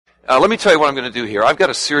Let me tell you what I'm going to do here. I've got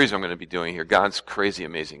a series I'm going to be doing here, God's Crazy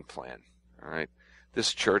Amazing Plan. All right.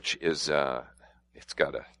 This church is, it's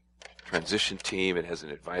got a transition team. It has an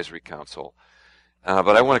advisory council.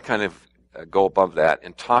 But I want to kind of go above that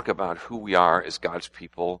and talk about who we are as God's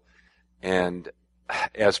people. And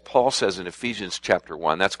as Paul says in Ephesians chapter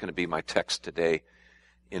 1, that's going to be my text today.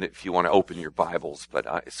 And if you want to open your Bibles, but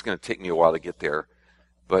it's going to take me a while to get there.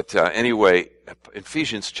 But anyway,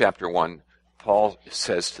 Ephesians chapter 1, Paul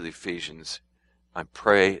says to the Ephesians, I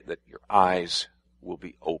pray that your eyes will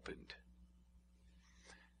be opened.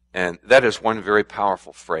 And that is one very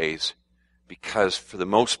powerful phrase, because for the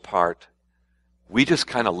most part, we just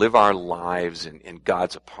kind of live our lives and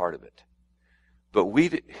God's a part of it. But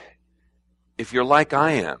if you're like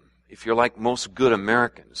I am, if you're like most good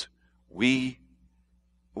Americans, we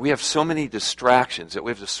have so many distractions that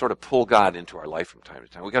we have to sort of pull God into our life from time to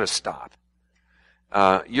time. We've got to stop.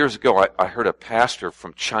 Years ago, I heard a pastor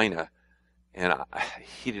from China, and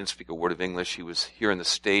he didn't speak a word of English. He was here in the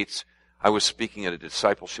States. I was speaking at a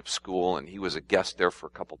discipleship school, and he was a guest there for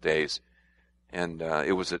a couple days. And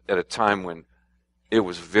it was at a time when it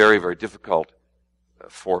was very, very difficult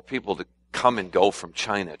for people to come and go from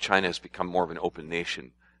China. China has become more of an open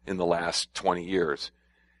nation in the last 20 years.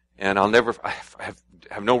 And I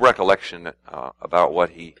have no recollection about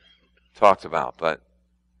what he talked about, but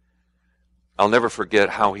I'll never forget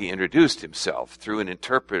how he introduced himself. Through an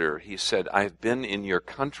interpreter, he said, I've been in your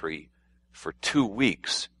country for 2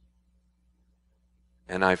 weeks,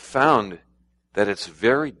 and I've found that it's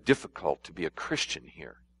very difficult to be a Christian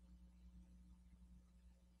here.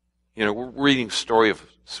 You know, we're reading stories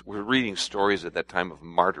at that time of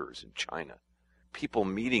martyrs in China. People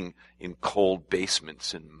meeting in cold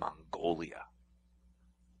basements in Mongolia.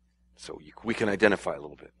 So we can identify a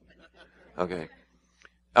little bit. Okay.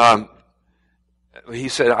 He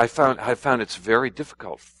said, I found it's very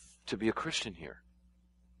difficult to be a Christian here.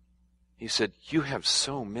 He said, you have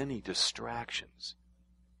so many distractions.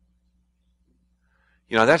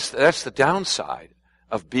 You know, that's the downside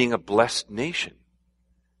of being a blessed nation.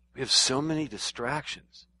 We have so many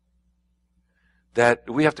distractions that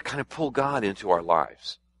we have to kind of pull God into our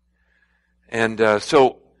lives. And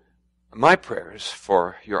so my prayer is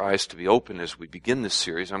for your eyes to be open as we begin this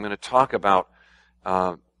series. I'm going to talk about,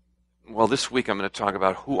 this week I'm going to talk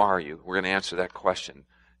about who are you? We're going to answer that question.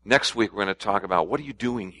 Next week we're going to talk about what are you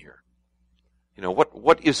doing here? You know,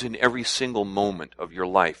 what is in every single moment of your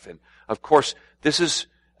life? And of course, this is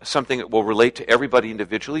something that will relate to everybody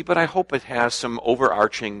individually, but I hope it has some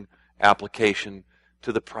overarching application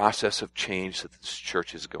to the process of change that this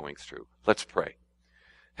church is going through. Let's pray.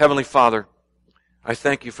 Heavenly Father, I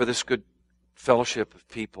thank you for this good fellowship of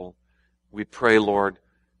people. We pray, Lord,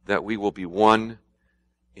 that we will be one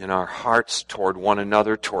in our hearts toward one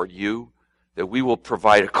another, toward you, that we will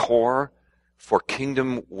provide a core for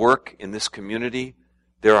kingdom work in this community.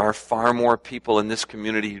 There are far more people in this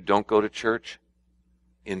community who don't go to church.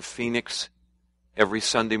 In Phoenix, every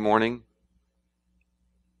Sunday morning,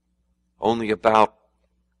 only about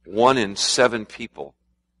 1 in 7 people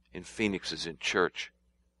in Phoenix is in church.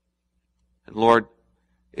 And Lord,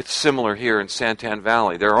 it's similar here in Santan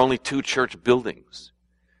Valley. There are only 2 church buildings.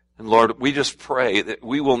 And Lord, we just pray that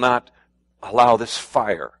we will not allow this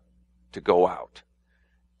fire to go out.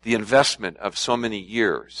 The investment of so many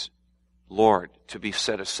years, Lord, to be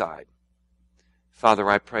set aside. Father,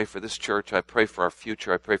 I pray for this church. I pray for our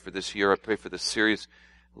future. I pray for this year. I pray for this series.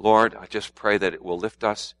 Lord, I just pray that it will lift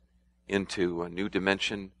us into a new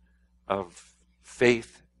dimension of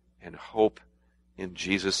faith and hope in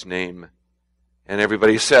Jesus' name. And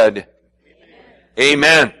everybody said, Amen.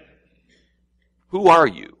 Amen. Who are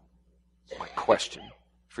you? That's my question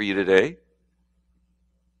for you today.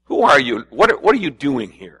 Who are you? What are you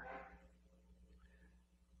doing here?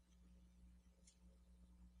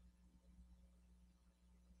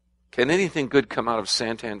 Can anything good come out of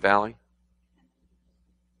Santan Valley?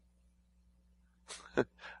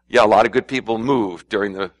 Yeah, a lot of good people moved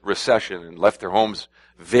during the recession and left their homes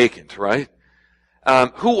vacant, right?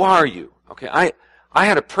 Who are you? Okay, I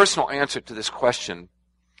had a personal answer to this question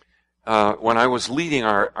when I was leading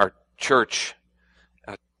our church,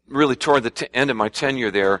 really toward the end of my tenure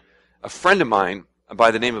there. A friend of mine by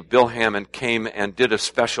the name of Bill Hammond came and did a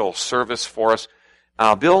special service for us.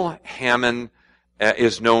 Bill Hammond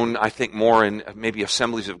is known, I think, more in maybe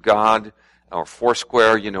Assemblies of God or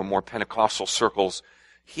Foursquare, more Pentecostal circles.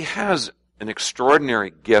 He has an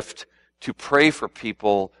extraordinary gift to pray for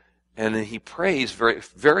people, and he prays very,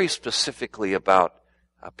 very specifically about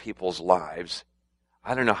people's lives.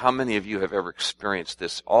 I don't know how many of you have ever experienced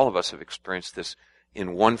this. All of us have experienced this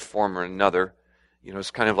in one form or another.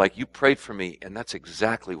 It's kind of like, you prayed for me, and that's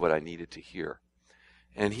exactly what I needed to hear.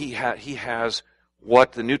 And he has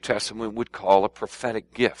what the New Testament would call a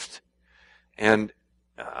prophetic gift. And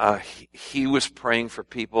he was praying for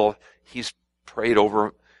people. He's prayed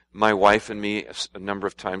over my wife and me a number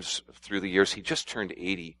of times through the years. He just turned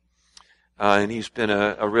 80, and he's been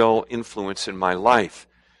a real influence in my life.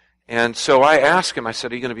 And so I asked him, I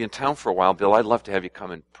said, are you going to be in town for a while, Bill? I'd love to have you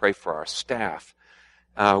come and pray for our staff.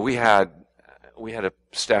 We had a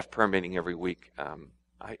staff prayer meeting every week.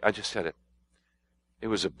 I just had it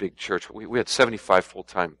was a big church. We had 75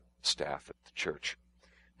 full-time staff at the church.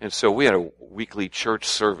 And so we had a weekly church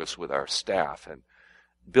service with our staff. And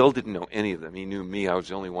Bill didn't know any of them. He knew me. I was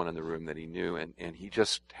the only one in the room that he knew. And he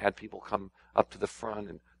just had people come up to the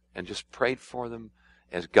front and just prayed for them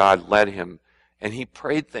as God led him. And he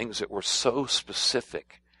prayed things that were so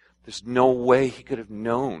specific. There's no way he could have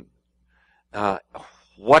known there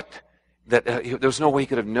was no way he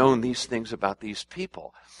could have known these things about these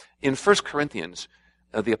people. In 1 Corinthians,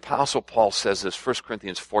 the Apostle Paul says this, 1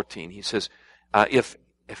 Corinthians 14, he says, if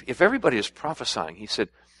everybody is prophesying, he said,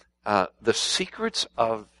 the secrets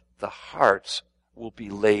of the hearts will be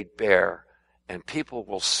laid bare, and people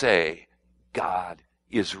will say, God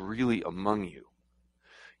is really among you.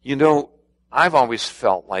 I've always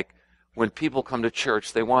felt like when people come to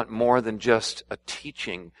church, they want more than just a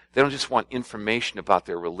teaching. They don't just want information about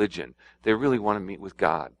their religion. They really want to meet with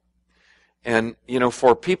God. And,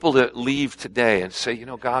 for people to leave today and say,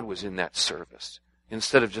 God was in that service,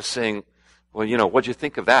 instead of just saying, well, what'd you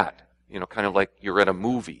think of that? Kind of like you're at a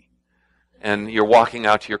movie and you're walking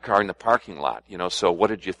out to your car in the parking lot, so what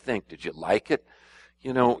did you think? Did you like it?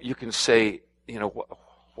 You can say,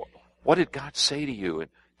 what did God say to you? And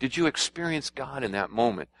did you experience God in that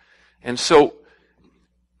moment? And so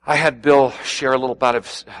I had Bill share a little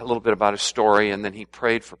bit about his story, and then he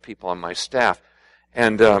prayed for people on my staff.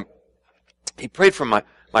 And he prayed for my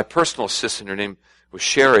personal assistant. Her name was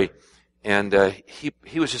Sherry. And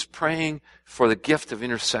he was just praying for the gift of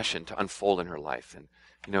intercession to unfold in her life. And,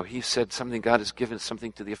 he said something, God has given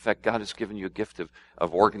something to the effect, God has given you a gift of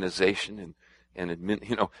organization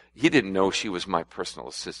and he didn't know she was my personal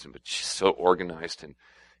assistant, but she's so organized. And,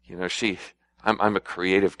 I'm a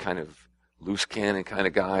creative kind of loose cannon kind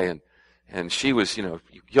of guy, and she was,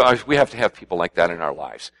 we have to have people like that in our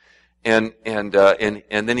lives. And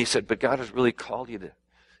then he said, but God has really called you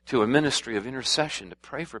to a ministry of intercession, to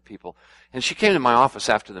pray for people. And she came to my office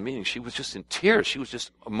after the meeting. She was just in tears. She was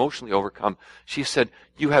just emotionally overcome. She said,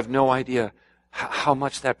 you have no idea how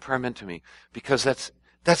much that prayer meant to me, because that's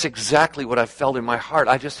exactly what I felt in my heart.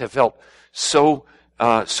 I just have felt so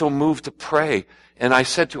moved to pray. And I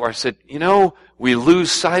said to her, we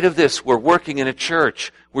lose sight of this. We're working in a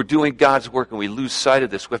church. We're doing God's work, and we lose sight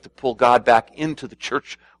of this. We have to pull God back into the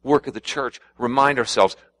church, work of the church, remind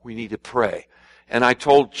ourselves we need to pray. And I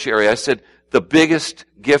told Sherry, I said, the biggest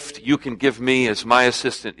gift you can give me as my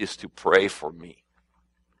assistant is to pray for me.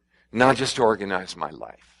 Not just to organize my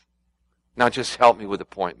life. Not just help me with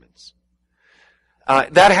appointments.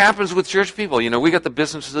 That happens with church people. We got the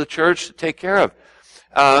businesses of the church to take care of.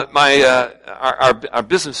 Our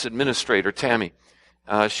business administrator, Tammy,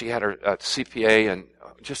 she had her CPA and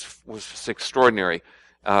just was just an extraordinary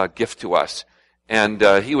gift to us. And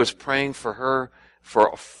he was praying for her,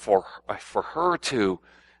 for her to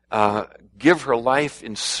give her life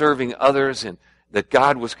in serving others, and that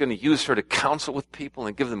God was going to use her to counsel with people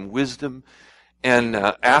and give them wisdom. And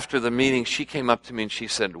after the meeting, she came up to me and she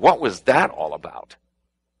said, what was that all about?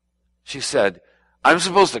 She said, I'm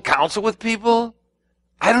supposed to counsel with people?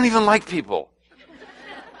 I don't even like people.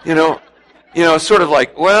 Sort of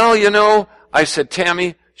like, I said,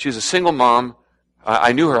 Tammy, she was a single mom.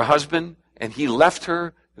 I knew her husband, and he left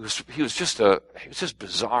her. He was just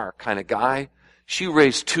bizarre kind of guy. She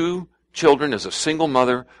raised 2 children as a single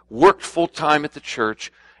mother, worked full-time at the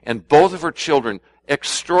church, and both of her children,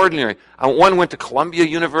 extraordinary. One went to Columbia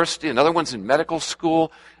University, another one's in medical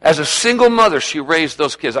school. As a single mother, she raised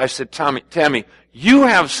those kids. I said, Tammy, you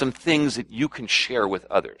have some things that you can share with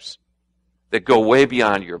others that go way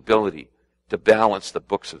beyond your ability to balance the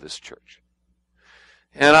books of this church.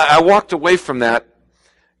 And I walked away from that,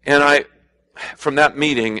 from that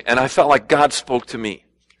meeting, and I felt like God spoke to me.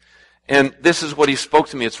 And this is what he spoke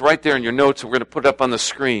to me. It's right there in your notes, and we're going to put it up on the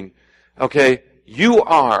screen. Okay, you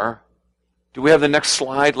are, do we have the next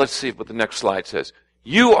slide? Let's see what the next slide says.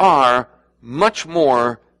 You are much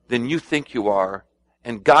more than you think you are,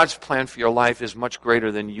 and God's plan for your life is much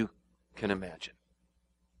greater than you can imagine.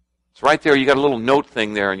 It's right there. You got a little note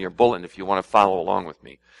thing there in your bulletin if you want to follow along with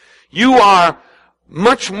me. You are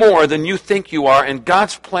much more than you think you are, and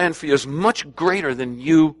God's plan for you is much greater than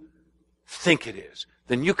you think it is,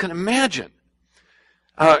 then you can imagine.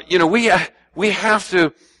 We have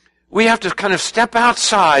to kind of step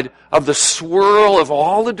outside of the swirl of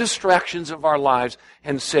all the distractions of our lives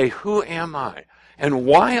and say, who am I? And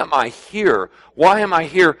why am I here? Why am I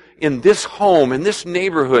here in this home, in this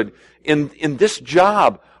neighborhood, in this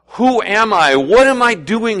job? Who am I? What am I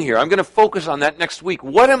doing here? I'm going to focus on that next week.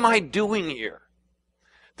 What am I doing here?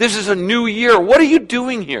 This is a new year. What are you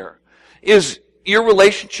doing here? Is your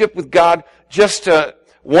relationship with God just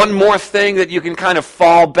one more thing that you can kind of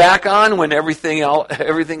fall back on when everything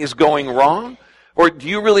is going wrong? Or do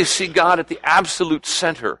you really see God at the absolute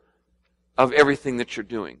center of everything that you're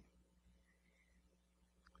doing?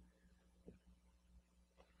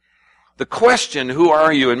 The question, who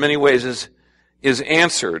are you, in many ways is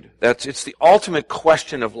answered. It's the ultimate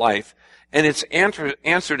question of life, and it's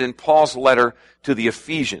answered in Paul's letter to the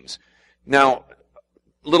Ephesians. Now,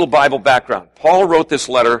 little Bible background. Paul wrote this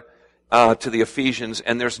letter to the Ephesians,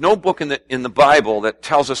 and there's no book in the Bible that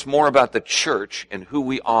tells us more about the church and who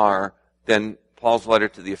we are than Paul's letter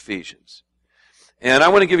to the Ephesians. And I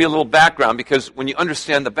want to give you a little background, because when you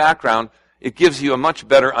understand the background, it gives you a much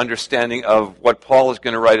better understanding of what Paul is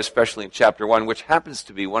going to write, especially in chapter 1, which happens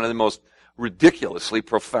to be one of the most ridiculously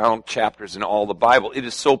profound chapters in all the Bible. It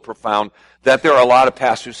is so profound that there are a lot of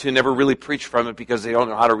pastors who never really preach from it because they don't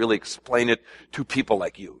know how to really explain it to people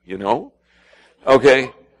like you know?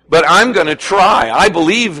 Okay? But I'm going to try. I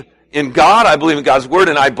believe in God, I believe in God's Word,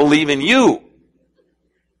 and I believe in you.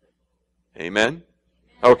 Amen?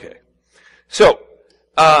 Okay. So,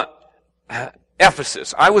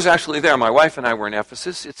 Ephesus. I was actually there. My wife and I were in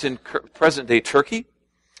Ephesus. It's in present-day Turkey.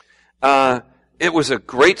 It was a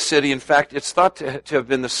great city. In fact, it's thought to have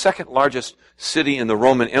been the second largest city in the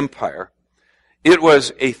Roman Empire. It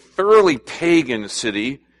was a thoroughly pagan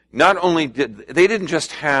city. Not only they didn't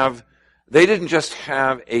just have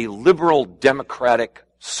a liberal, democratic,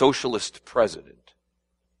 socialist president.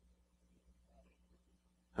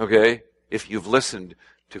 Okay? If you've listened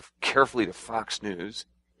carefully to Fox News.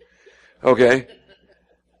 Okay?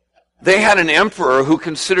 They had an emperor who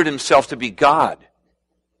considered himself to be God.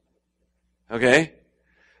 Okay?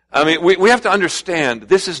 I mean, we have to understand,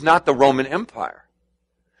 this is not the Roman Empire.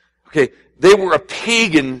 Okay? They were a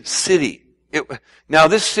pagan city. Now,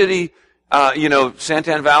 this city,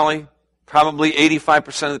 Santan Valley, probably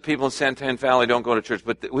 85% of the people in Santan Valley don't go to church,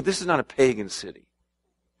 but this is not a pagan city.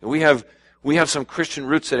 We have some Christian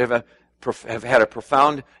roots that have had a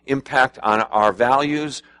profound impact on our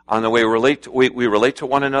values, on the way we relate to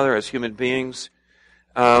one another as human beings.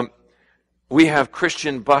 We have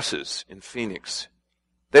Christian buses in Phoenix.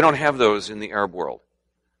 They don't have those in the Arab world.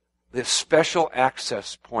 They have special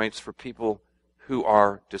access points for people who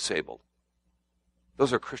are disabled.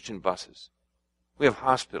 Those are Christian buses. We have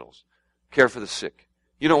hospitals, care for the sick.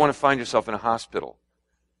 You don't want to find yourself in a hospital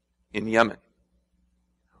in Yemen.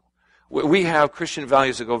 We have Christian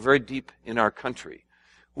values that go very deep in our country.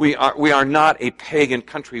 We are not a pagan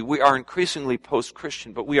country. We are increasingly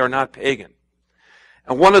post-Christian, but we are not pagan.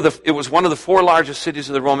 And it was one of the four largest cities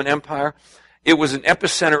of the Roman Empire. It was an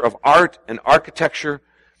epicenter of art and architecture,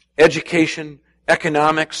 education,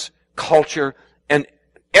 economics, culture, and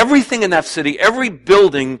everything in that city, every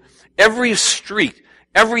building, every street,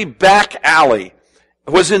 every back alley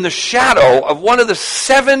was in the shadow of one of the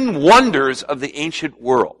 7 wonders of the ancient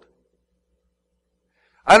world.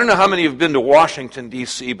 I don't know how many have been to Washington,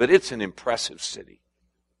 D.C., but it's an impressive city.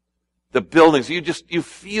 The buildings, you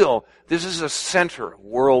feel this is a center of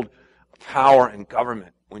world power and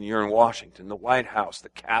government when you're in Washington, the White House, the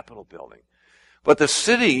Capitol building. But the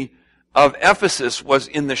city of Ephesus was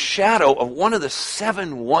in the shadow of one of the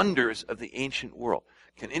 7 wonders of the ancient world.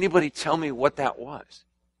 Can anybody tell me what that was?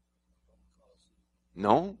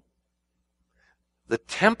 No? The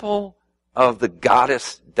temple of the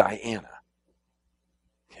goddess Diana.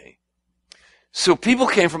 So people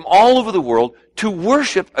came from all over the world to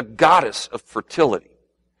worship a goddess of fertility.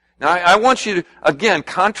 Now, I want you to, again,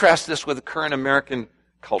 contrast this with the current American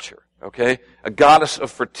culture, okay? A goddess of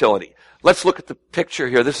fertility. Let's look at the picture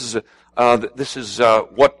here. This is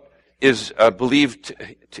what is believed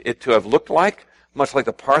to have looked like, much like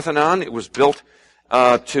the Parthenon. It was built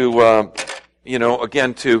to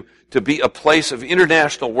be a place of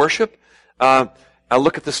international worship. I'll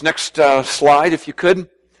look at this next slide, if you could.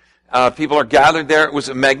 People are gathered there. It was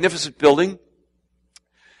a magnificent building.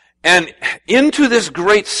 And into this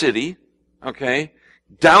great city, okay,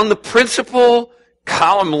 down the principal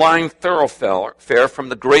column-lined thoroughfare from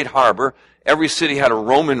the great harbor, every city had a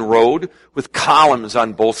Roman road with columns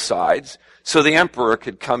on both sides. So the emperor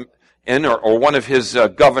could come in, or one of his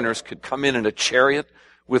governors could come in a chariot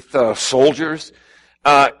with soldiers.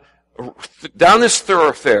 down this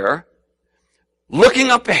thoroughfare, looking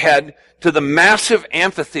up ahead to the massive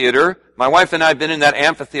amphitheater. My wife and I have been in that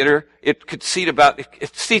amphitheater. It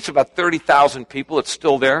seats about 30,000 people. It's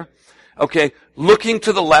still there. Okay, looking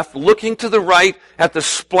to the left, looking to the right at the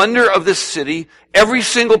splendor of this city. Every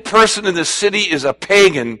single person in this city is a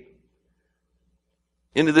pagan.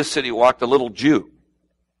 Into this city walked a little Jew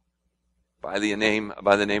by the name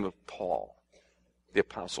of Paul, the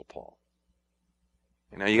Apostle Paul.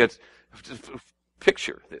 And now you got to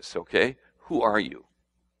picture this, okay? Who are you?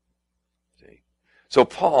 See? So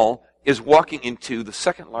Paul is walking into the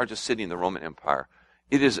second largest city in the Roman Empire.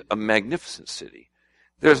 It is a magnificent city.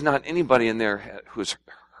 There's not anybody in there who's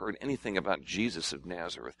heard anything about Jesus of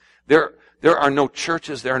Nazareth. There are no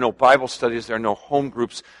churches, there are no Bible studies, there are no home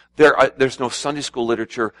groups, there's no Sunday school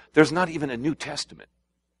literature, there's not even a New Testament.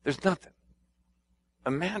 There's nothing.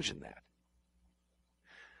 Imagine that.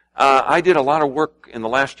 I did a lot of work in the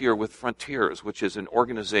last year with Frontiers, which is an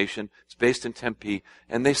organization. It's based in Tempe,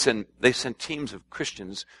 and they send teams of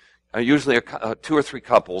Christians, usually 2 or 3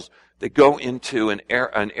 couples. They go into an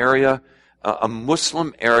area, a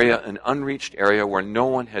Muslim area, an unreached area where no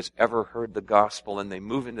one has ever heard the gospel, and they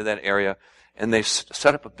move into that area, and they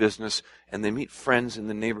set up a business, and they meet friends in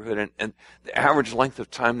the neighborhood, and the average length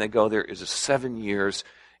of time they go there is 7 years.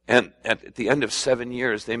 And at the end of 7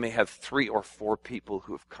 years, they may have 3 or 4 people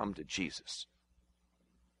who have come to Jesus.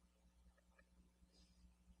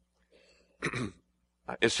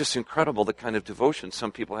 It's just incredible the kind of devotion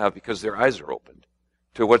some people have because their eyes are opened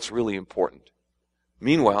to what's really important.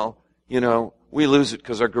 Meanwhile, we lose it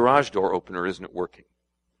because our garage door opener isn't working.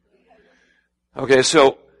 Okay,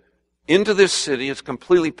 so into this city, it's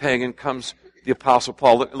completely pagan, comes the Apostle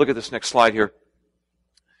Paul. Look at this next slide here.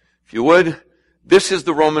 If you would. This is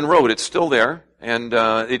the Roman road. It's still there, and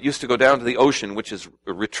it used to go down to the ocean, which is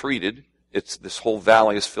retreated. This whole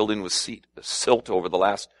valley is filled in with silt over the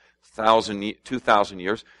last 2,000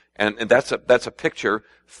 years, and that's a picture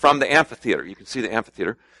from the amphitheater. You can see the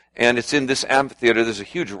amphitheater, and it's in this amphitheater. There's a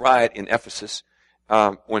huge riot in Ephesus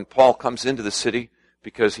when Paul comes into the city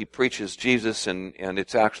because he preaches Jesus, and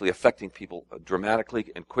it's actually affecting people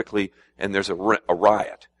dramatically and quickly, and there's a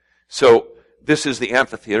riot. So this is the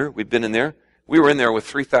amphitheater. We've been in there. We were in there with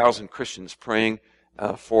 3,000 Christians praying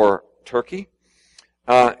for Turkey.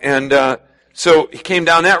 So he came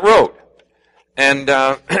down that road. And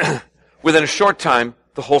within a short time,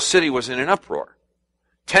 the whole city was in an uproar.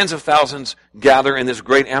 Tens of thousands gather in this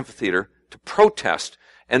great amphitheater to protest.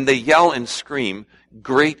 And they yell and scream,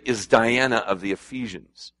 "Great is Diana of the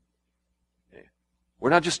Ephesians." Okay.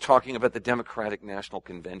 We're not just talking about the Democratic National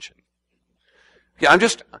Convention. Okay,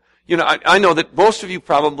 I know that most of you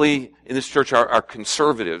probably in this church are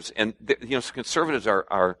conservatives, and conservatives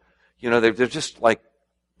are they're just like,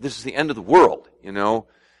 this is the end of the world. You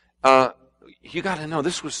got to know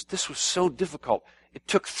this was so difficult. It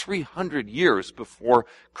took 300 years before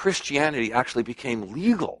Christianity actually became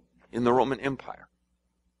legal in the Roman Empire.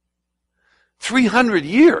 300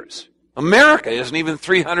 years. America isn't even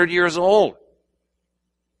 300 years old.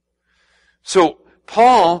 So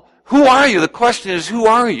Paul, who are you? The question is, who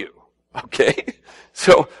are you? Okay?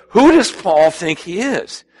 So, who does Paul think he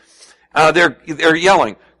is? They're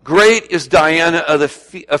yelling, "Great is Diana of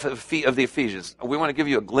the Ephesians." We want to give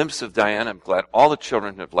you a glimpse of Diana. I'm glad all the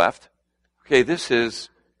children have left. Okay, this is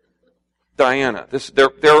Diana.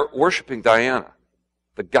 They're worshiping Diana,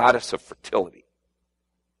 the goddess of fertility.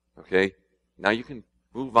 Okay? Now you can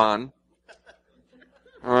move on.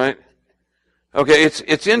 All right? Okay,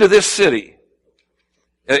 it's into this city.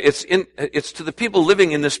 It's to the people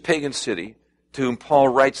living in this pagan city to whom Paul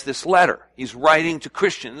writes this letter. He's writing to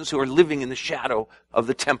Christians who are living in the shadow of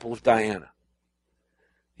the temple of Diana.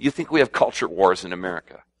 You think we have culture wars in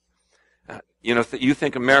America. You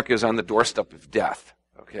think America is on the doorstep of death.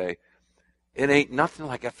 Okay? It ain't nothing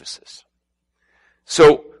like Ephesus.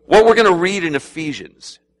 So, what we're going to read in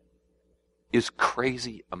Ephesians is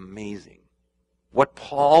crazy amazing. What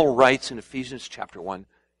Paul writes in Ephesians chapter 1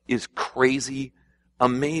 is crazy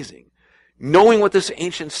amazing. Knowing what this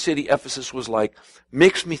ancient city Ephesus was like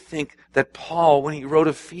makes me think that Paul, when he wrote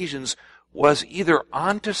Ephesians, was either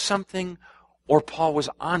onto something or Paul was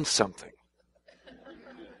on something.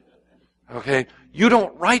 Okay? You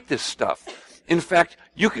don't write this stuff. In fact,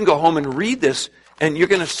 you can go home and read this and you're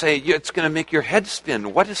going to say, it's going to make your head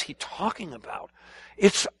spin. What is he talking about?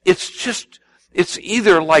 It's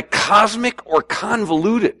either like cosmic or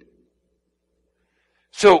convoluted.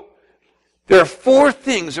 So, there are 4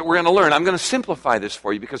 things that we're going to learn. I'm going to simplify this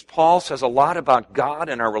for you because Paul says a lot about God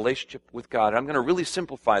and our relationship with God. I'm going to really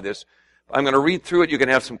simplify this I'm going to read through it. You can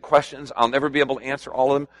have some questions. I'll never be able to answer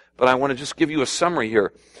all of them, but I want to just give you a summary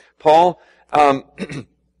here. Paul, the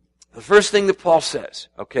first thing that Paul says,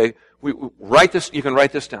 okay, we write this, you can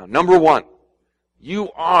write this down. Number one,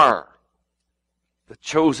 you are the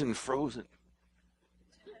chosen frozen.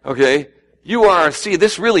 Okay? You are, see,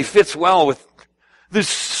 this really fits well with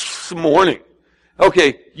this morning.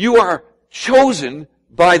 Okay, you are chosen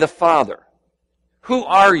by the Father. Who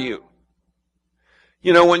are you?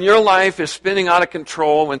 You know, when your life is spinning out of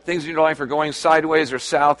control, when things in your life are going sideways or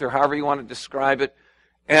south or however you want to describe it,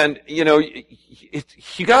 and, you know,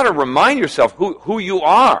 you got to remind yourself who you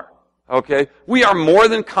are. Okay? We are more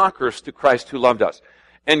than conquerors through Christ who loved us.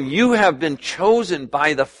 And you have been chosen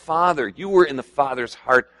by the Father. You were in the Father's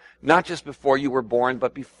heart, not just before you were born,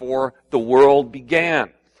 but before the world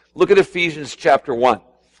began. Look at Ephesians chapter 1,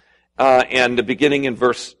 and beginning in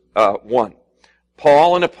verse 1.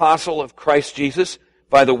 Paul, an apostle of Christ Jesus,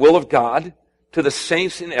 by the will of God, to the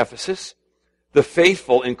saints in Ephesus, the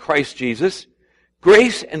faithful in Christ Jesus,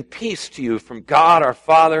 grace and peace to you from God our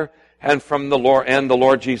Father and from the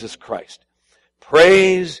Lord Jesus Christ.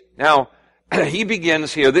 Praise. Now, he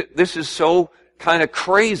begins here. This is so kind of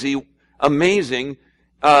crazy, amazing.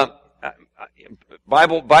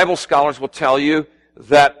 Bible scholars will tell you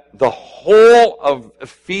that the whole of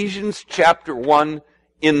Ephesians chapter 1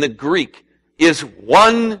 in the Greek is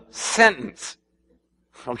one sentence.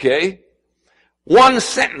 Okay? One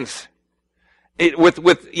sentence. With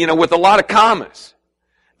a lot of commas.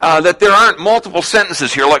 That there aren't multiple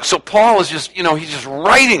sentences here. So Paul is just, he's just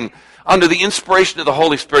writing under the inspiration of the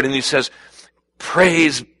Holy Spirit, and he says,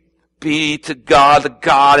 praise be to God, the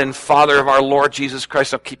God and Father of our Lord Jesus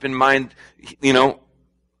Christ. Now keep in mind,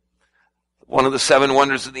 one of the 7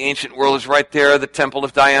 wonders of the ancient world is right there, the Temple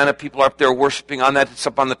of Diana. People are up there worshiping on that. It's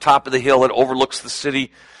up on the top of the hill. It overlooks the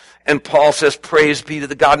city. And Paul says, praise be to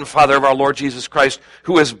the God and Father of our Lord Jesus Christ,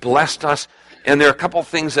 who has blessed us. And there are a couple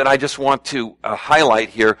things that I just want to highlight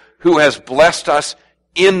here. Who has blessed us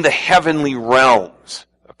in the heavenly realms.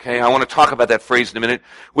 Okay, I want to talk about that phrase in a minute.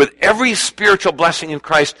 With every spiritual blessing in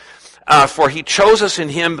Christ, for he chose us in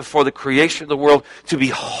him before the creation of the world to be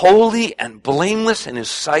holy and blameless in his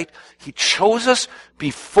sight. He chose us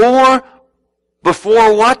before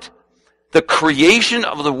what? The creation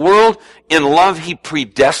of the world. In love, he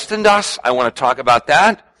predestined us. I want to talk about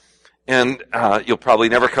that. And you'll probably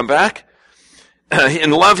never come back. In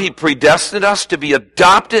love, he predestined us to be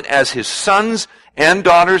adopted as his sons and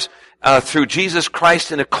daughters through Jesus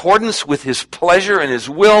Christ in accordance with his pleasure and his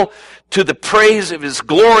will, to the praise of his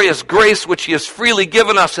glorious grace which he has freely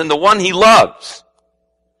given us in the one he loves.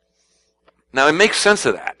 Now it makes sense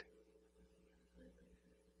of that.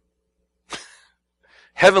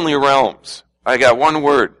 Heavenly realms. I got one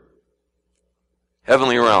word.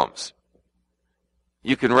 Heavenly realms.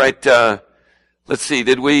 You can write, let's see,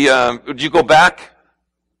 did you go back?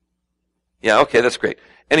 Yeah, okay, that's great.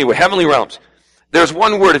 Anyway, heavenly realms. There's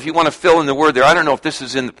one word, if you want to fill in the word there, I don't know if this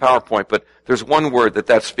is in the PowerPoint, but there's one word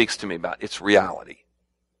that speaks to me about. It's reality.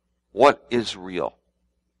 What is real?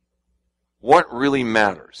 What really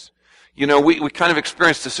matters? We kind of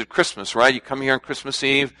experience this at Christmas, right? You come here on Christmas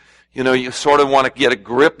Eve, you sort of want to get a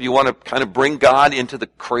grip. You want to kind of bring God into the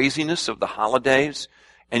craziness of the holidays.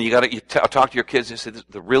 And you talk to your kids and say,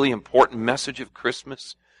 the really important message of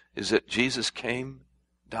Christmas is that Jesus came,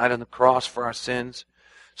 died on the cross for our sins.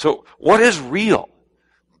 So what is real?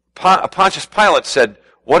 Pontius Pilate said,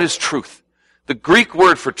 what is truth? The Greek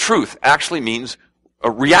word for truth actually means a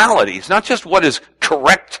reality. It's not just what is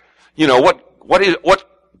correct. What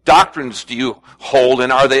doctrines do you hold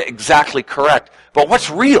and are they exactly correct? But what's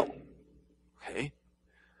real? Okay.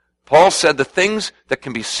 Paul said the things that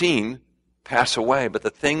can be seen pass away, but the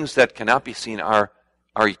things that cannot be seen are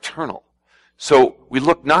eternal. So we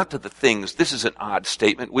look not to the things, this is an odd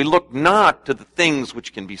statement, we look not to the things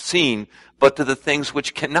which can be seen, but to the things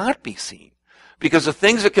which cannot be seen. Because the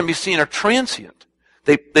things that can be seen are transient.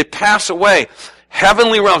 They pass away.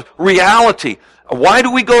 Heavenly realms, reality. Why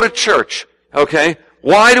do we go to church? Okay?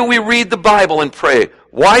 Why do we read the Bible and pray?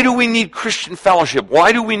 Why do we need Christian fellowship?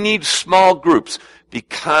 Why do we need small groups?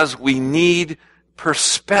 Because we need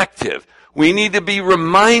perspective. We need to be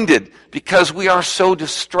reminded, because we are so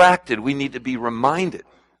distracted, we need to be reminded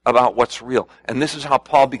about what's real. And this is how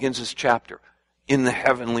Paul begins his chapter, in the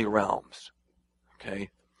heavenly realms.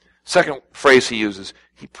 Okay? Second phrase he uses,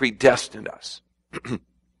 he predestined us.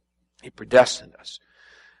 He predestined us.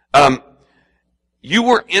 You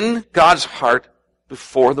were in God's heart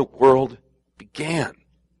before the world began.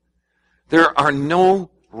 There are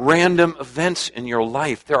no random events in your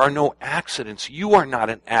life. There are no accidents. You are not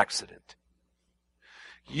an accident.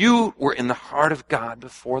 You were in the heart of God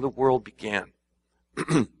before the world began.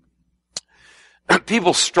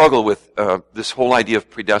 People struggle with this whole idea of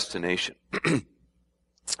predestination.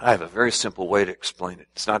 I have a very simple way to explain it.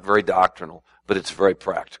 It's not very doctrinal, but it's very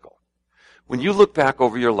practical. When you look back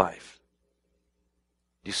over your life,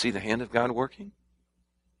 do you see the hand of God working?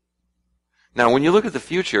 Now, when you look at the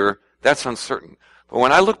future, that's uncertain. But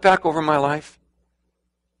when I look back over my life,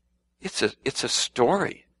 it's a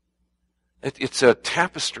story. It's a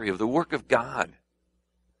tapestry of the work of God.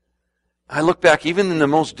 I look back, even in the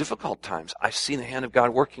most difficult times, I see the hand of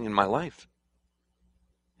God working in my life.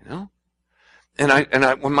 You know? And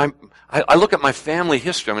I look at my family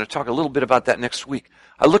history. I'm going to talk a little bit about that next week.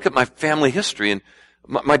 I look at my family history, and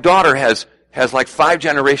my daughter has like 5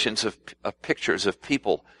 generations of pictures of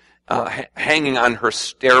people hanging on her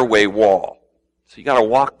stairway wall. So you got to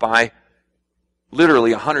walk by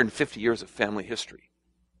literally 150 years of family history.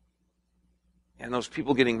 And those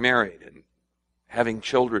people getting married and having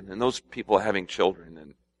children, and those people having children.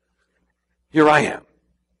 And here I am,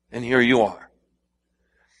 and here you are.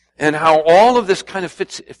 And how all of this kind of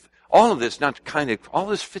fits, all of this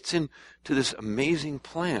fits into this amazing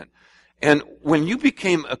plan. And when you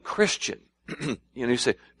became a Christian,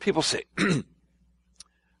 people say,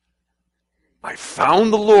 I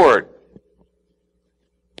found the Lord.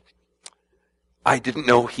 I didn't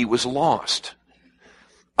know he was lost.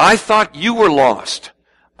 I thought you were lost.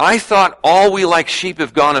 I thought all we like sheep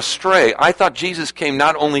have gone astray. I thought Jesus came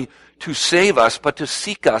not only to save us, but to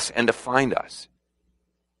seek us and to find us.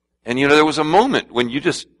 And there was a moment when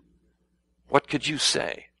what could you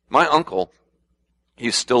say? My uncle,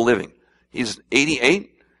 he's still living. He's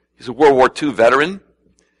 88. He's a World War II veteran.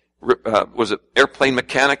 Was an airplane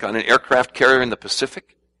mechanic on an aircraft carrier in the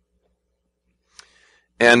Pacific.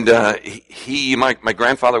 And my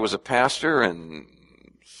grandfather was a pastor, and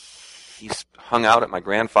he's hung out at my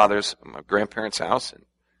grandparents' house, and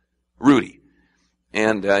Rudy.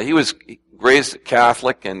 And he was raised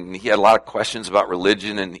Catholic, and he had a lot of questions about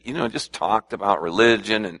religion, and just talked about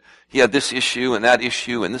religion, and he had this issue and that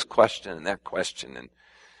issue and this question and that question,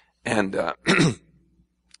 and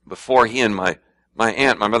before he and my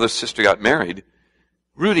aunt, my mother's sister, got married,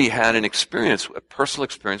 Rudy had a personal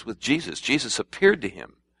experience with Jesus. Jesus appeared to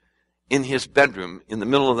him in his bedroom in the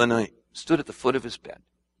middle of the night, stood at the foot of his bed.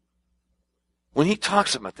 When he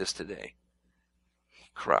talks about this today, he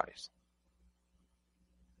cries.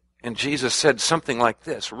 And Jesus said something like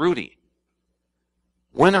this, Rudy,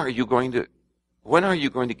 when are you going to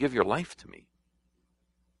give your life to me?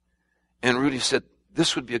 And Rudy said,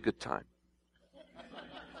 this would be a good time.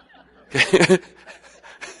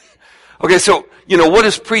 Okay, so, what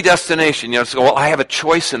is predestination? I have a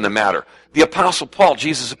choice in the matter. The Apostle Paul,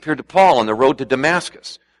 Jesus appeared to Paul on the road to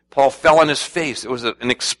Damascus. Paul fell on his face. It was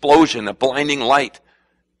an explosion, a blinding light.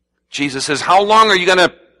 Jesus says, how long are you going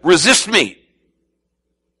to resist me?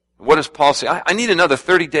 What does Paul say? I need another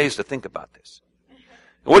 30 days to think about this.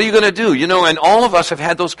 What are you going to do? And all of us have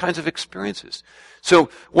had those kinds of experiences. So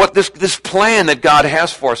what this plan that God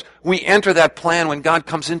has for us, we enter that plan when God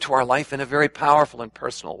comes into our life in a very powerful and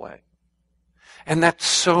personal way. And that's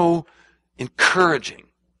so encouraging.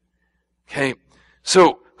 Okay?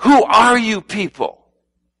 So who are you people?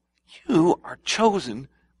 You are chosen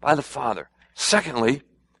by the Father. Secondly,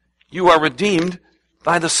 you are redeemed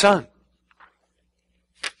by the Son.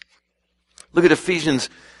 Look at Ephesians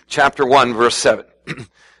chapter 1, verse 7.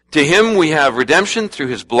 To him we have redemption through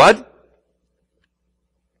his blood.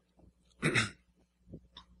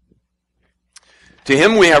 To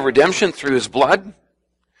him we have redemption through his blood,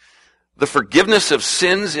 the forgiveness of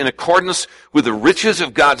sins in accordance with the riches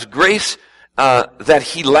of God's grace that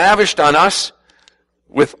he lavished on us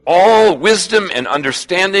with all wisdom and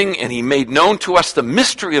understanding, and he made known to us the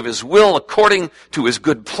mystery of his will according to his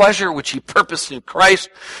good pleasure, which he purposed in Christ,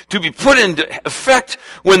 to be put into effect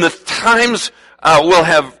when the times will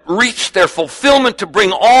have reached their fulfillment, to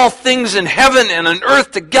bring all things in heaven and on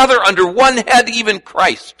earth together under one head, even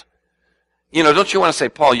Christ. Don't you want to say,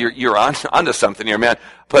 Paul, you're onto something here, man,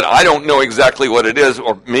 but I don't know exactly what it is,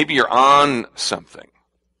 or maybe you're on something.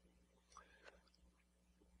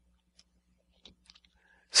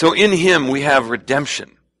 So in him we have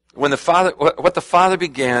redemption. What the Father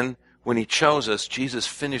began when he chose us, Jesus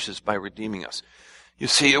finishes by redeeming us. You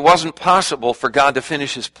see, it wasn't possible for God to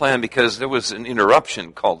finish his plan because there was an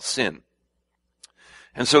interruption called sin.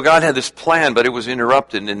 And so God had this plan, but it was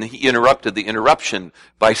interrupted, and he interrupted the interruption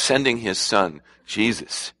by sending his Son,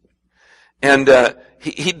 Jesus. And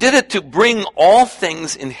he did it to bring all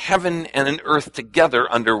things in heaven and in earth together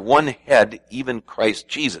under one head, even Christ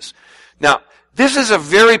Jesus. Now, this is a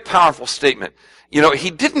very powerful statement. You know,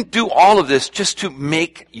 he didn't do all of this just to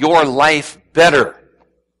make your life better.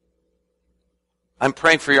 I'm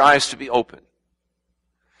praying for your eyes to be open.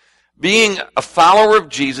 Being a follower of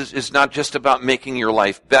Jesus is not just about making your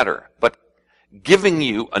life better, but giving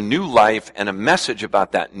you a new life and a message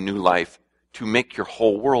about that new life to make your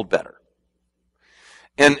whole world better.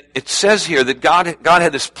 And it says here that God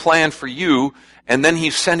had this plan for you, and then he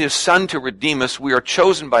sent his Son to redeem us. We are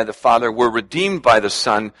chosen by the Father. We're redeemed by the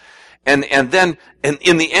Son. And then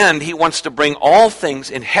in the end, he wants to bring all things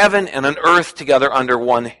in heaven and on earth together under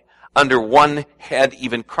one head,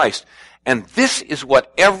 even Christ. And this is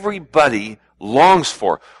what everybody longs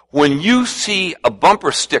for. When you see a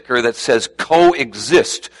bumper sticker that says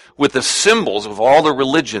coexist with the symbols of all the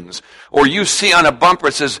religions, or you see on a bumper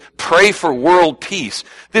it says pray for world peace,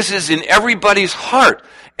 this is in everybody's heart.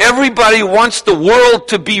 Everybody wants the world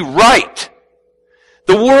to be right.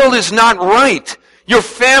 The world is not right. Your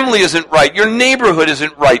family isn't right. Your neighborhood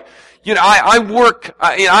isn't right. You know, I've worked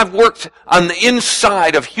on the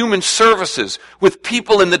inside of human services with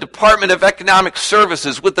people in the Department of Economic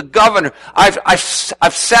Services, with the governor. I've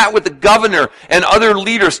sat with the governor and other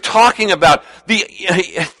leaders talking about the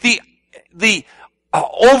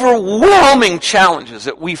overwhelming challenges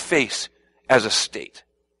that we face as a state.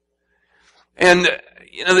 And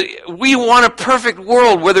you know, we want a perfect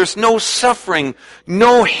world where there's no suffering,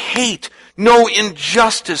 no hate, no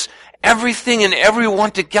injustice. Everything and everyone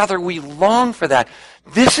together, we long for that.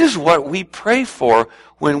 This is what we pray for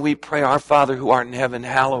when we pray, Our Father who art in heaven,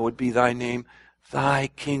 hallowed be thy name. Thy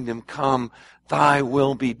kingdom come, thy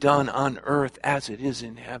will be done on earth as it is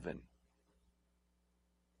in heaven.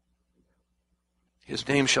 His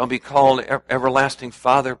name shall be called Everlasting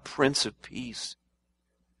Father, Prince of Peace.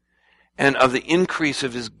 And of the increase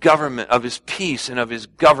of his government, of his peace and of his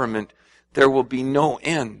government, there will be no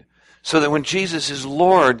end. So that when Jesus is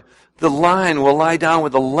Lord, the lion will lie down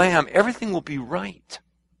with the lamb. Everything will be right.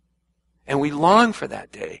 And we long for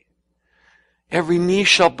that day. Every knee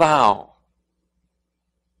shall bow.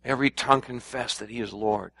 Every tongue confess that he is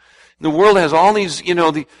Lord. And the world has all these,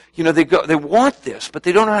 they want this, but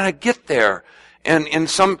they don't know how to get there. And in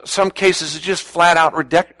some cases, it's just flat out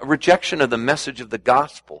rejection of the message of the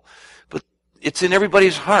gospel. But it's in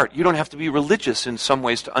everybody's heart. You don't have to be religious in some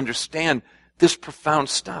ways to understand this profound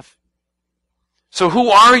stuff. So who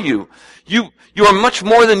are you? You are much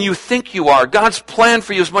more than you think you are. God's plan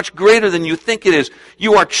for you is much greater than you think it is.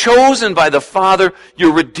 You are chosen by the Father.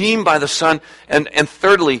 You're redeemed by the Son. And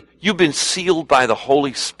thirdly, you've been sealed by the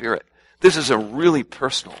Holy Spirit. This is a really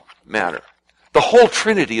personal matter. The whole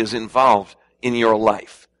Trinity is involved in your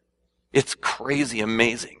life. It's crazy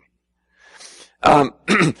amazing.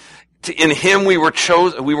 In him we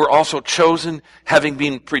were also chosen, having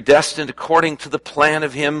been predestined according to the plan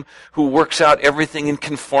of him who works out everything in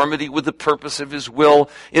conformity with the purpose of his will,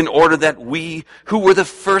 in order that we, who were the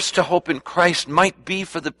first to hope in Christ, might be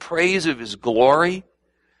for the praise of his glory.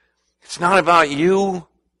 It's not about you.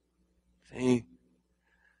 See?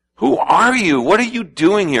 Who are you? What are you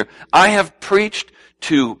doing here? I have preached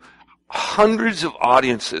to hundreds of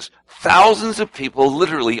audiences, thousands of people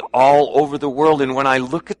literally all over the world. And when I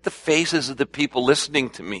look at the faces of the people listening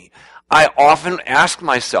to me, I often ask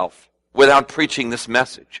myself, without preaching this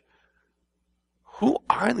message, who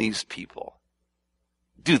are these people?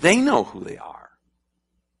 Do they know who they are?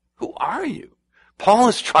 Who are you? Paul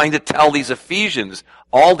is trying to tell these Ephesians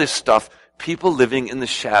all this stuff, people living in the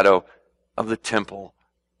shadow of the temple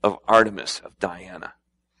of Artemis, of Diana.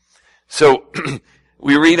 So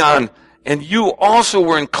we read on, and you also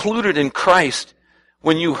were included in Christ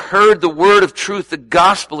when you heard the word of truth, the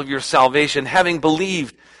gospel of your salvation. Having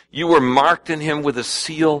believed, you were marked in him with a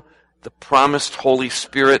seal, the promised Holy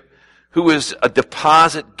Spirit, who is a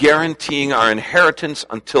deposit guaranteeing our inheritance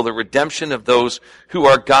until the redemption of those who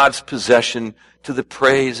are God's possession to the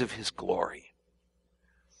praise of his glory.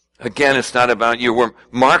 Again, it's not about you. We're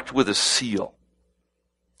marked with a seal.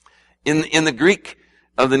 In the Greek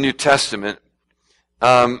of the New Testament,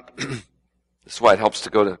 this is why it helps to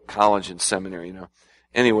go to college and seminary, you know.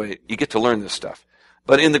 Anyway, you get to learn this stuff.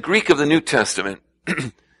 But in the Greek of the New Testament,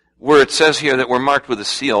 where it says here that we're marked with a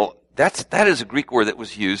seal, that is a Greek word that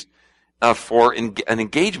was used for an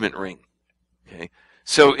engagement ring. Okay,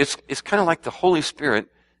 so it's kind of like the Holy Spirit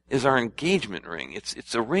is our engagement ring.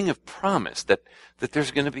 It's a ring of promise that there's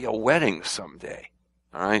going to be a wedding someday.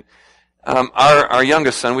 All right. Our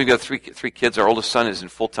youngest son, we've got three kids. Our oldest son is in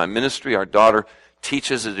full-time ministry. Our daughter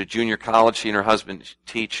teaches at a junior college. She and her husband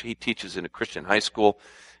teach. He teaches in a Christian high school.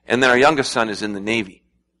 And then our youngest son is in the Navy.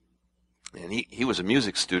 And he was a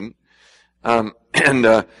music student.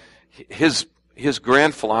 His his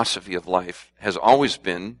grand philosophy of life has always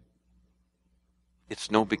been,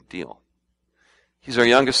 it's no big deal. He's our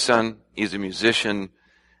youngest son. He's a musician.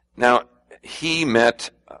 Now, he met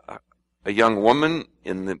a young woman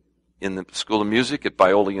in the School of Music at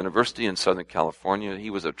Biola University in Southern California. He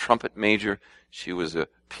was a trumpet major. She was a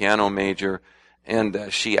piano major.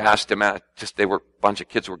 And she asked him out, they were a bunch of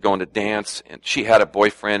kids were going to dance, and she had a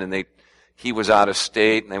boyfriend, and he was out of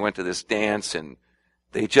state, and they went to this dance, and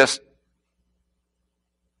they just,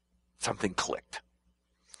 something clicked.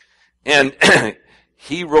 And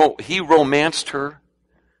he romanced her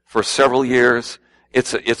for several years.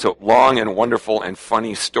 It's a long and wonderful and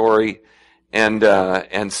funny story. And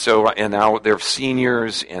now they're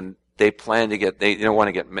seniors, and they plan to they're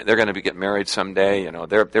going to get married someday.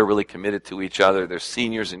 They're really committed to each other. They're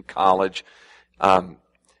seniors in college.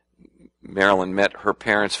 Marilyn met her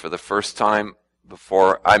parents for the first time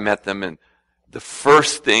before I met them, and the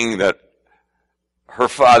first thing that her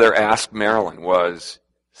father asked Marilyn was,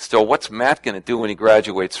 "So what's Matt going to do when he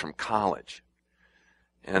graduates from college?"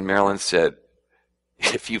 And Marilyn said,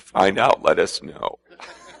 "If you find out, let us know."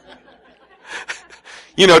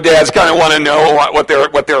 Dads kind of want to know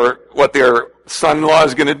what their son-in-law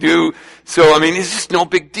is going to do. So, it's just no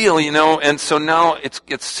big deal, And so now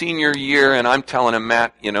it's senior year, and I'm telling him,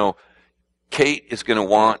 Matt, Kate is going to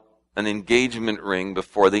want an engagement ring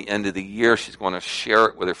before the end of the year. She's going to share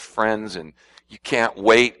it with her friends, and you can't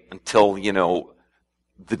wait until,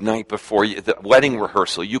 the night before the wedding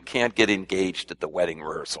rehearsal. You can't get engaged at the wedding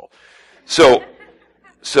rehearsal. So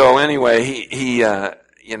anyway, he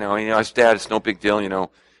his dad, it's no big deal,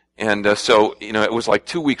 And so it was like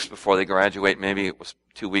 2 weeks before they graduate. Maybe it was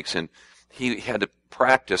 2 weeks, and he had to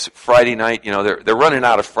practice Friday night. They're running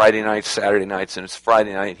out of Friday nights, Saturday nights, and it's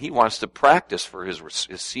Friday night. He wants to practice for his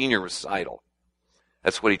senior recital.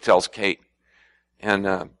 That's what he tells Kate.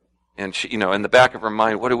 And she, in the back of her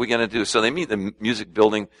mind, what are we going to do? So they meet in the music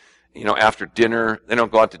building, after dinner. They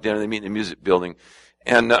don't go out to dinner. They meet in the music building.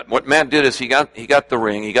 And what Matt did is he got the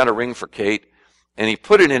ring. He got a ring for Kate, and he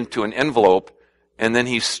put it into an envelope, and then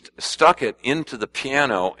he stuck it into the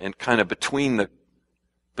piano and kind of between the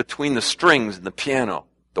strings in the piano,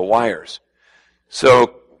 the wires.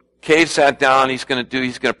 So Kate sat down. He's going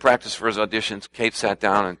to practice for his auditions. Kate sat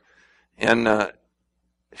down, and the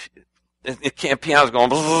piano's going.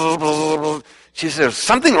 Blah, blah, blah, blah. She says, "There's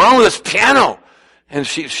something wrong with this piano," and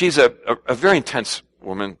she's a very intense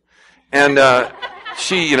woman, and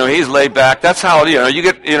he's laid back. That's how you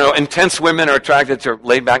get intense women are attracted to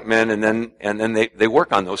laid back men, and then they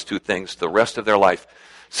work on those two things the rest of their life.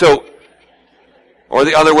 So, or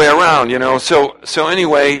the other way around, So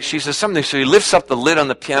anyway, she says something. So he lifts up the lid on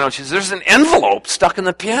the piano. And she says, "There's an envelope stuck in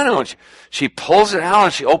the piano." And she pulls it out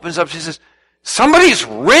and she opens up. She says, "Somebody's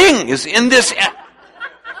ring is in this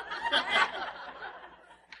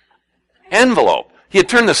envelope." He had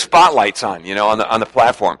turned the spotlights on, on the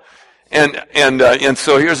platform. And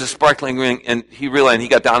so here's a sparkling ring, and he realized, he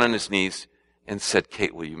got down on his knees and said,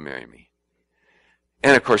 "Kate, will you marry me?"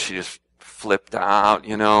 And of course she just flipped out,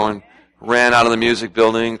 and ran out of the music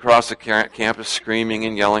building, across the campus screaming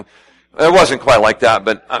and yelling. It wasn't quite like that,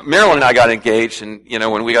 but Marilyn and I got engaged, and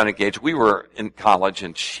when we got engaged, we were in college,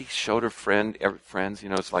 and she showed her friends,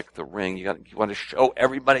 it's like the ring. You want to show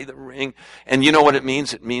everybody the ring, and you know what it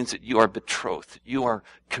means? It means that you are betrothed. You are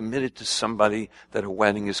committed to somebody, that a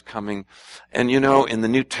wedding is coming. And in the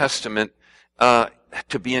New Testament,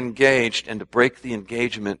 to be engaged and to break the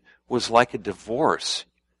engagement was like a divorce.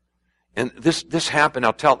 And this happened.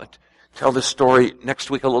 I'll tell this story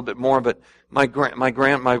next week a little bit more, but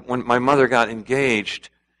when my mother got engaged,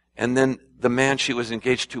 and then the man she was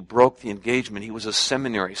engaged to broke the engagement. He was a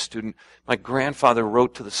seminary student. My grandfather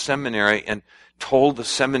wrote to the seminary and told the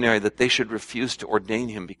seminary that they should refuse to ordain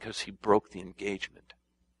him because he broke the engagement.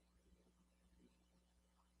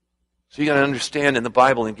 So you got to understand, in the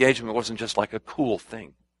Bible, engagement wasn't just like a cool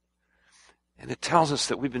thing. And it tells us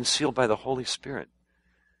that we've been sealed by the Holy Spirit.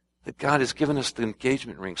 That God has given us the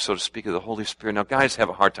engagement ring, so to speak, of the Holy Spirit. Now, guys have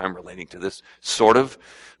a hard time relating to this, sort of.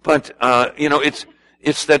 But,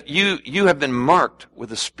 it's that you have been marked with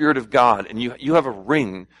the Spirit of God, and you have a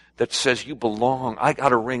ring that says you belong. I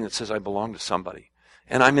got a ring that says I belong to somebody.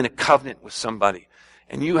 And I'm in a covenant with somebody.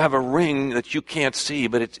 And you have a ring that you can't see,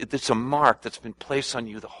 but it's a mark that's been placed on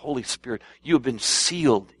you, the Holy Spirit. You have been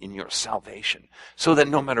sealed in your salvation, so that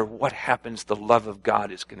no matter what happens, the love of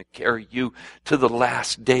God is going to carry you to the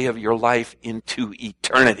last day of your life into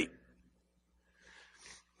eternity.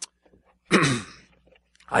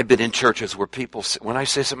 I've been in churches where people, when I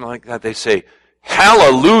say something like that, they say,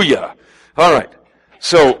 "Hallelujah." All right.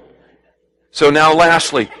 So now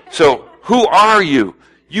lastly, so who are you?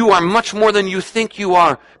 You are much more than you think you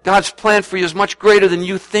are. God's plan for you is much greater than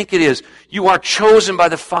you think it is. You are chosen by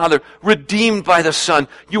the Father, redeemed by the Son.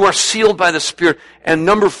 You are sealed by the Spirit. And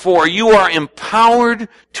number 4, you are empowered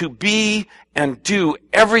to be and do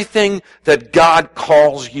everything that God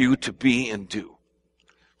calls you to be and do.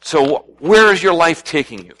 So where is your life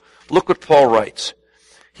taking you? Look what Paul writes.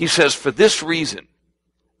 He says, for this reason,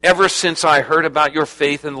 ever since I heard about your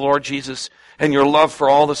faith in the Lord Jesus and your love for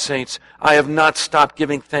all the saints, I have not stopped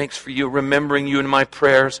giving thanks for you, remembering you in my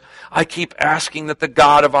prayers. I keep asking that the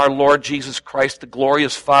God of our Lord Jesus Christ, the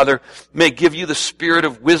glorious Father, may give you the spirit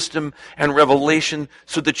of wisdom and revelation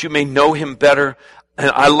so that you may know him better.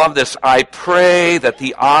 And I love this. I pray that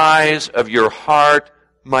the eyes of your heart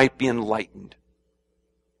might be enlightened.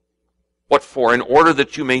 What for? In order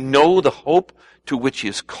that you may know the hope to which he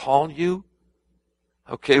has called you.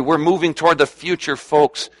 Okay, we're moving toward the future,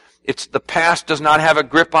 folks. The past does not have a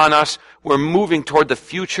grip on us. We're moving toward the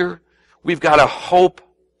future. We've got a hope.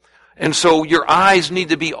 And so your eyes need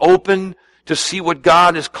to be open to see what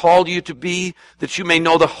God has called you to be, that you may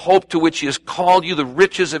know the hope to which he has called you, the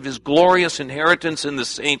riches of his glorious inheritance in the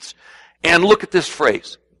saints. And look at this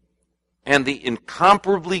phrase. And the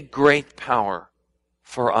incomparably great power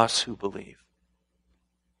for us who believe.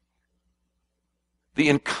 The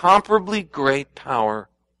incomparably great power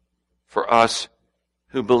for us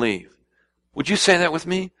who believe. Would you say that with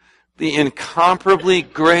me? The incomparably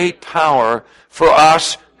great power for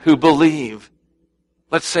us who believe.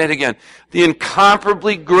 Let's say it again. The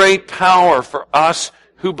incomparably great power for us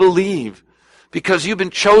who believe. Because you've been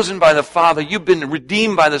chosen by the Father, you've been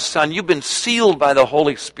redeemed by the Son, you've been sealed by the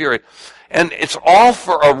Holy Spirit. And it's all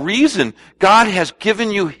for a reason. God has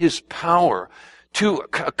given you his power to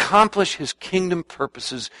accomplish his kingdom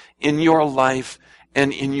purposes in your life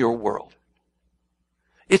and in your world.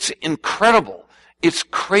 It's incredible. It's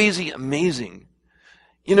crazy amazing.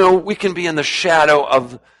 You know, we can be in the shadow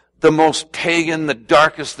of the most pagan, the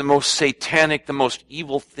darkest, the most satanic, the most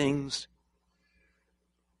evil things.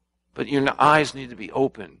 But your eyes need to be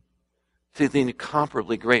open to the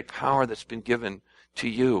incomparably great power that's been given to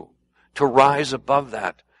you. To rise above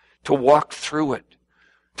that. To walk through it.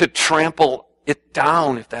 To trample it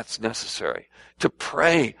down if that's necessary. To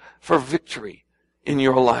pray for victory in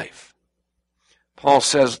your life. Paul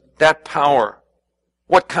says that power,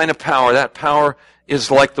 what kind of power? That power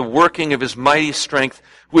is like the working of his mighty strength,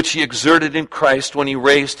 which he exerted in Christ when he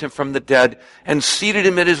raised him from the dead and seated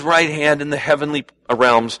him at his right hand in the heavenly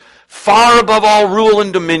realms, far above all rule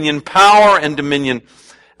and dominion, power and dominion,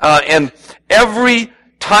 and every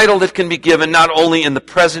title that can be given, not only in the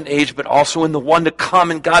present age, but also in the one to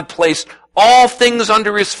come. And God placed all things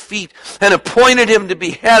under his feet and appointed him to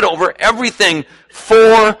be head over everything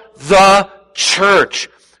for the church,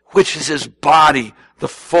 which is his body, the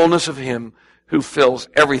fullness of him who fills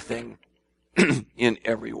everything in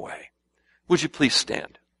every way. Would you please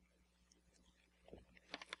stand?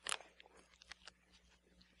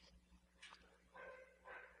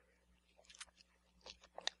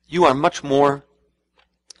 You are much more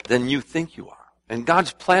than you think you are. And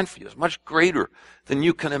God's plan for you is much greater than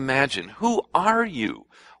you can imagine. Who are you?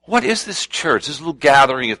 What is this church? This little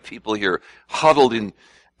gathering of people here huddled in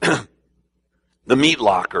the meat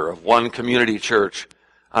locker of one community church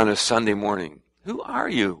on a Sunday morning. Who are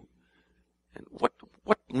you? And what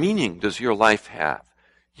meaning does your life have?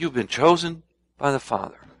 You've been chosen by the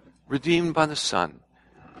Father, redeemed by the Son,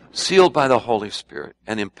 sealed by the Holy Spirit,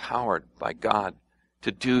 and empowered by God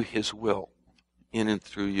to do his will in and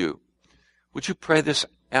through you. Would you pray this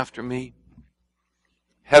after me?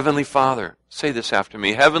 Heavenly Father, say this after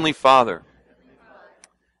me. Heavenly Father,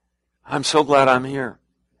 I'm so glad I'm here.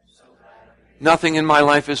 Nothing in my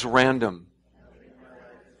life is random.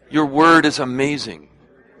 Your word is amazing.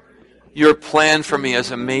 Your plan for me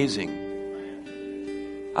is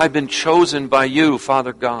amazing. I've been chosen by you,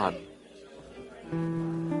 Father God.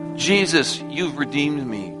 Jesus, you've redeemed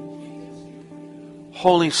me.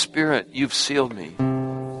 Holy Spirit, you've sealed me.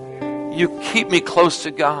 You keep me close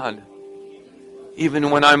to God.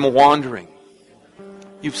 Even when I'm wandering,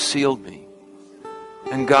 you've sealed me.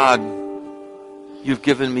 And God, you've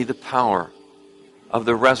given me the power of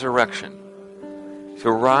the resurrection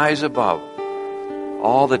to rise above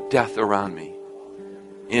all the death around me.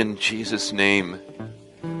 In Jesus' name,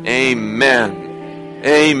 amen.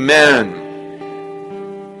 Amen.